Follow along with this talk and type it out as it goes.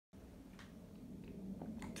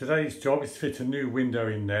Today's job is to fit a new window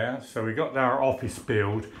in there. So we got our office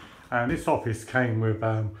build, and this office came with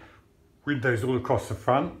windows all across the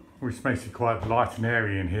front, which makes it quite light and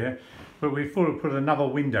airy in here. But we thought we'd put another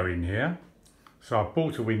window in here. So I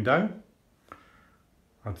bought a window.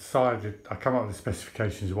 I come up with the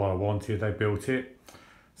specifications of what I wanted, they built it.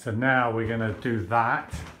 So now we're going to do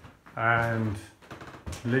that, and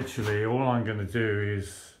literally all I'm going to do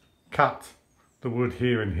is cut the wood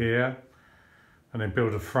here and here, and then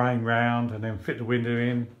build a frame round, and then fit the window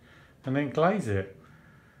in, and then glaze it.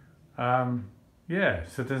 Yeah,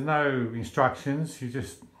 so there's no instructions,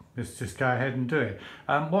 let's just go ahead and do it.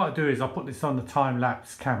 What I do is I put this on the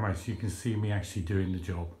time-lapse camera so you can see me actually doing the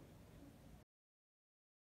job.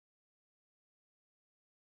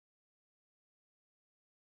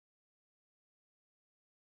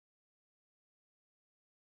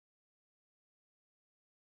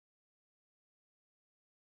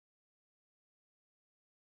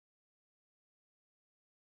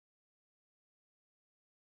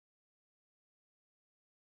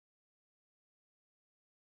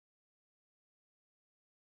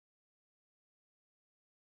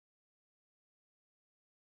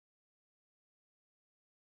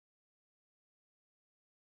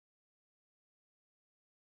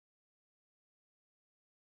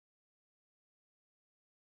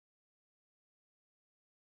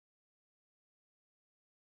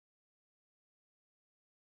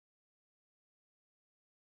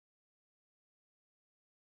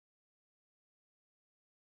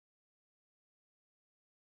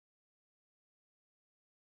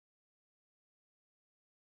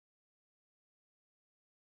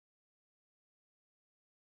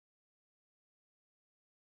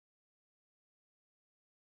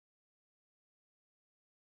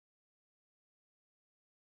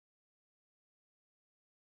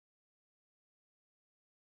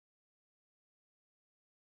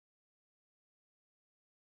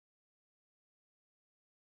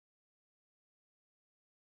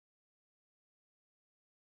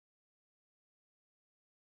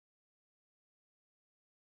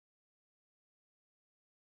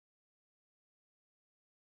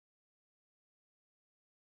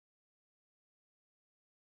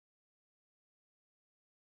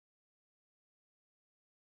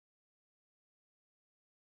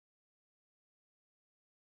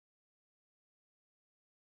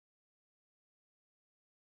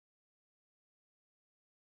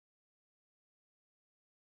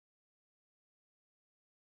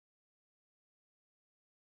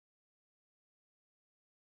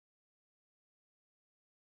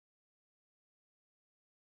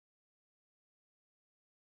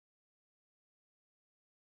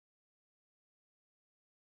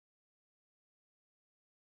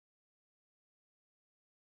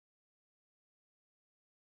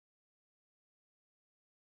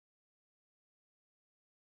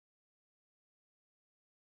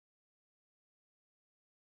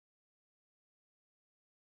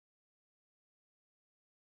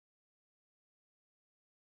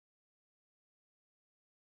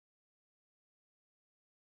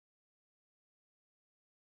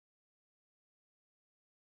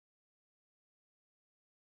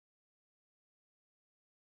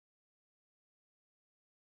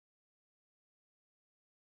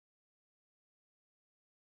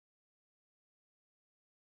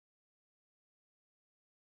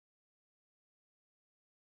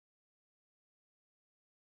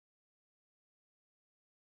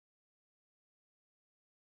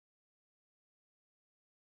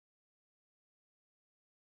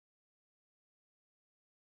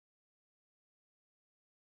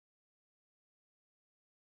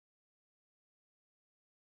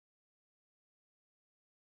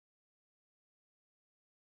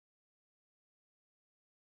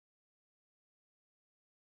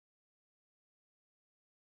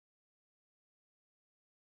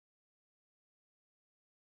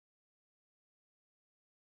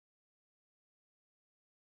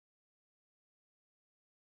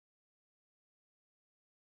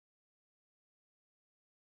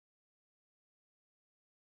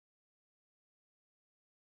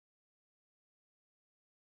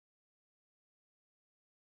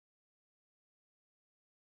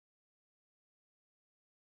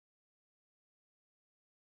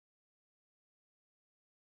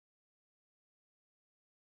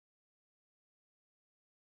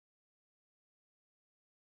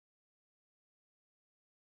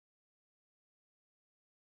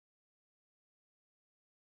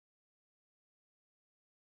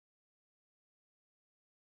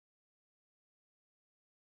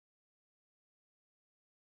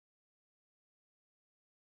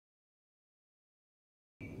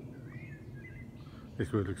 This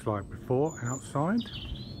is what it looks like before outside.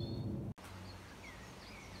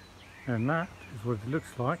 And that is what it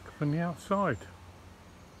looks like from the outside.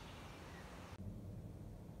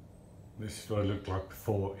 This is what it looked like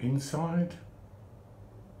before inside.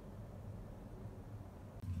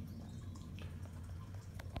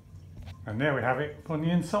 And there we have it on the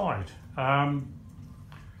inside.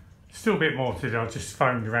 Still a bit more to do. I just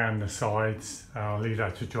foamed around the sides. I'll leave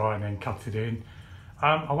that to dry and then cut it in.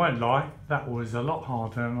 I won't lie, that was a lot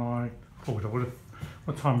harder than I thought I would have.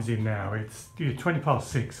 What time is it now? It's 20 past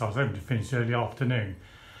 6. I was hoping to finish early afternoon.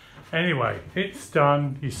 Anyway, it's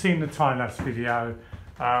done. You've seen the time-lapse video.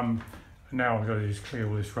 Now I've got to just clear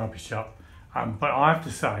all this rubbish up. But I have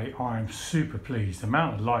to say, I'm super pleased. The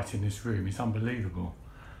amount of light in this room is unbelievable.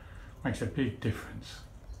 Makes a big difference.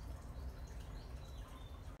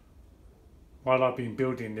 While I've been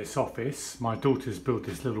building this office, my daughter's built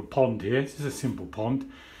this little pond here. This is a simple pond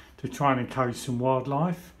to try and encourage some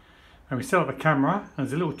wildlife. And we set up a camera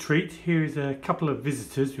as a little treat. Here is a couple of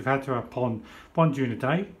visitors we've had to our pond, one during the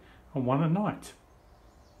day and one at night.